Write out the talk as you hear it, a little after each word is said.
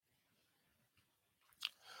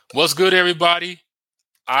What's good, everybody?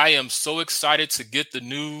 I am so excited to get the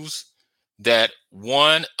news that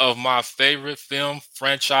one of my favorite film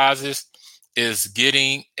franchises is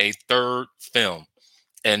getting a third film,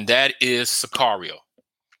 and that is Sicario.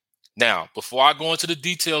 Now, before I go into the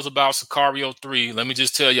details about Sicario 3, let me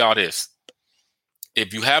just tell y'all this.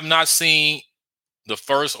 If you have not seen the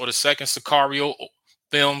first or the second Sicario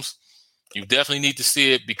films, you definitely need to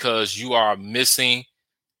see it because you are missing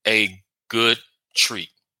a good treat.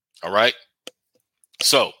 All right?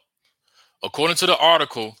 So, according to the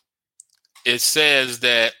article, it says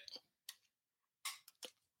that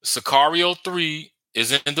Sicario 3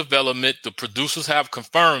 is in development. The producers have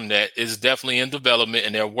confirmed that it's definitely in development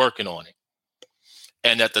and they're working on it.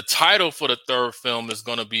 And that the title for the third film is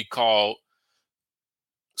going to be called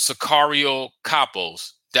Sicario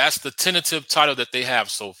Capos. That's the tentative title that they have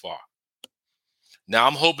so far. Now,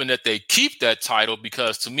 I'm hoping that they keep that title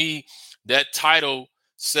because to me, that title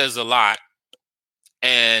says a lot.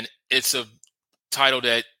 And it's a title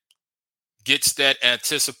that gets that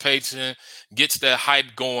anticipation, gets that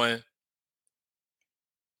hype going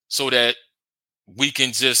so that we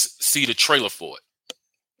can just see the trailer for it.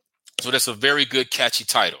 So that's a very good, catchy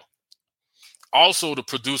title. Also, the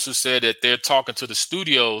producer said that they're talking to the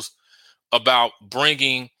studios about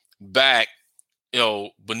bringing back,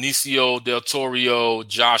 Benicio del Toro,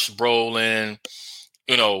 Josh Brolin,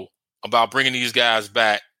 about bringing these guys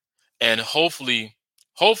back. And hopefully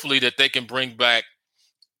that they can bring back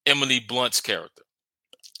Emily Blunt's character.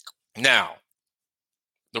 Now,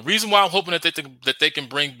 the reason why I'm hoping that they can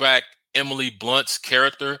bring back Emily Blunt's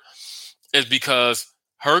character is because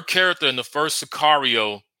her character in the first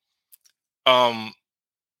Sicario,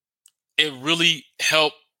 it really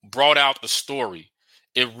helped brought out the story.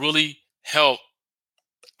 It really helped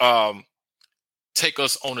take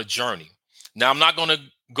us on a journey. Now, I'm not going to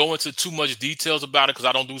go into too much details about it because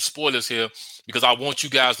I don't do spoilers here because I want you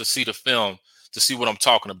guys to see the film to see what I'm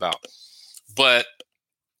talking about. But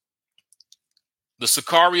the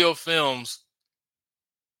Sicario films,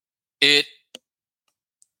 it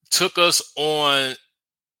took us on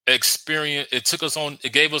experience.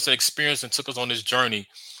 It gave us an experience and took us on this journey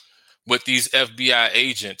with these FBI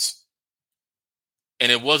agents.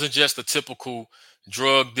 And it wasn't just a typical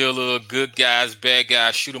drug dealer, good guys, bad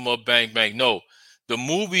guys, shoot them up, bang, bang. No, the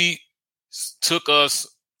movie took us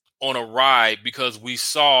on a ride because we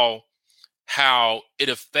saw how it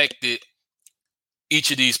affected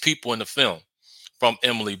each of these people in the film, from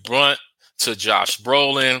Emily Blunt to Josh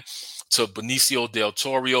Brolin to Benicio del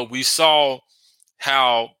Toro. We saw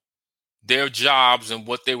how their jobs and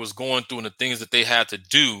what they was going through and the things that they had to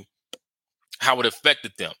do, how it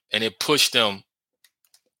affected them, and it pushed them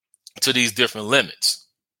to these different limits.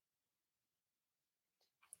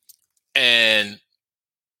 And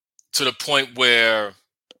to the point where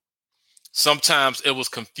sometimes it was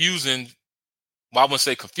confusing. Well, I wouldn't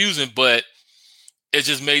say confusing, but it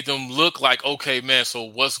just made them look like, okay, man, so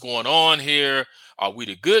what's going on here? Are we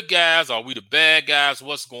the good guys? Are we the bad guys?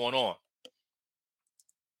 What's going on?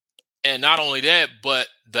 And not only that, but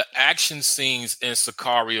the action scenes in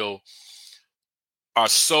Sicario are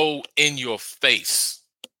so in your face.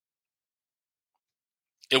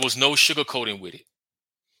 It was no sugarcoating with it.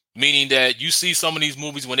 Meaning that you see some of these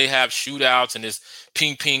movies when they have shootouts and it's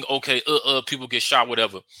ping, ping, okay, people get shot,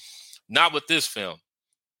 whatever. Not with this film.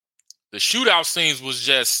 The shootout scenes was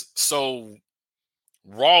just so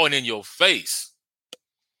raw and in your face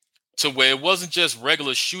to where it wasn't just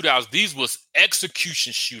regular shootouts. These was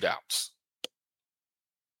execution shootouts.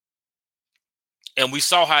 And we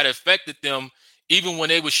saw how it affected them. Even when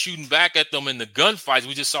they were shooting back at them in the gunfights,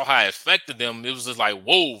 we just saw how it affected them. It was just like,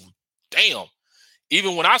 whoa, damn.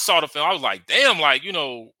 Even when I saw the film, I was like, damn, like,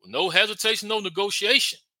 no hesitation, no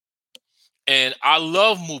negotiation. And I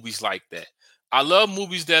love movies like that. I love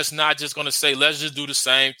movies that's not just going to say, let's just do the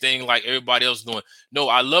same thing like everybody else is doing. No,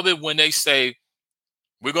 I love it when they say,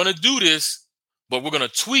 we're going to do this, but we're going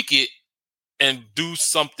to tweak it and do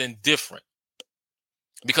something different.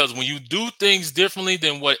 Because when you do things differently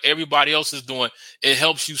than what everybody else is doing, it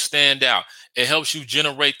helps you stand out. It helps you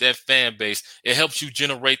generate that fan base. It helps you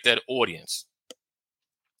generate that audience.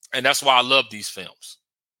 And that's why I love these films.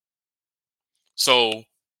 So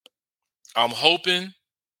I'm hoping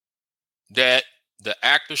that the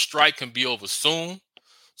actor strike can be over soon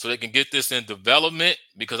so they can get this in development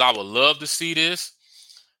because I would love to see this.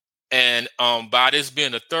 And by this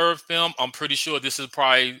being the third film, I'm pretty sure this is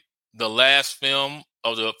probably the last film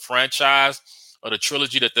of the franchise or the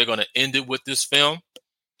trilogy that they're going to end it with this film.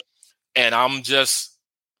 And I'm just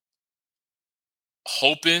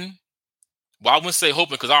hoping, well, I wouldn't say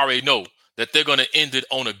hoping because I already know that they're going to end it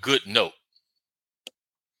on a good note.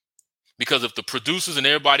 Because if the producers and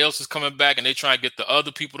everybody else is coming back and they try and get the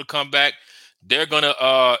other people to come back, they're going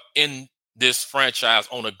to end this franchise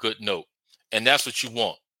on a good note. And that's what you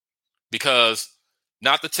want. Because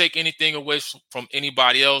not to take anything away from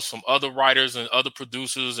anybody else, from other writers and other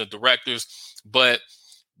producers and directors, but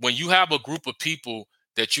when you have a group of people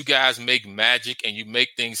that you guys make magic and you make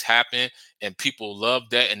things happen and people love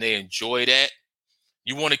that and they enjoy that,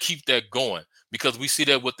 you want to keep that going, because we see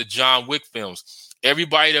that with the John Wick films.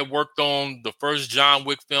 Everybody that worked on the first John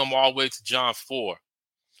Wick film all the way to John 4,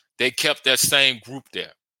 they kept that same group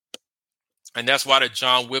there. And that's why the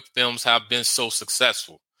John Wick films have been so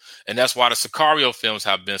successful. And that's why the Sicario films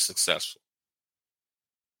have been successful.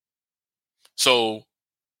 So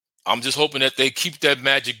I'm just hoping that they keep that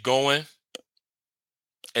magic going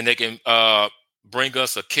and they can bring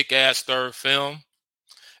us a kick-ass third film.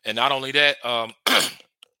 And not only that,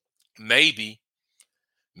 maybe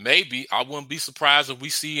I wouldn't be surprised if we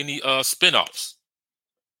see any spinoffs.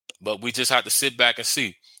 But we just have to sit back and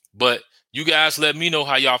see. But you guys let me know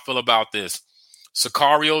how y'all feel about this.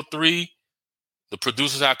 Sicario 3, the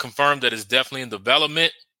producers have confirmed that it's definitely in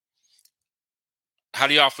development. How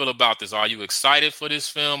do y'all feel about this? Are you excited for this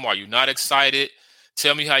film? Are you not excited?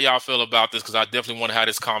 Tell me how y'all feel about this, because I definitely want to have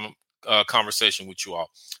this conversation with you all.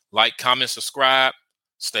 Like, comment, subscribe.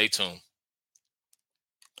 Stay tuned.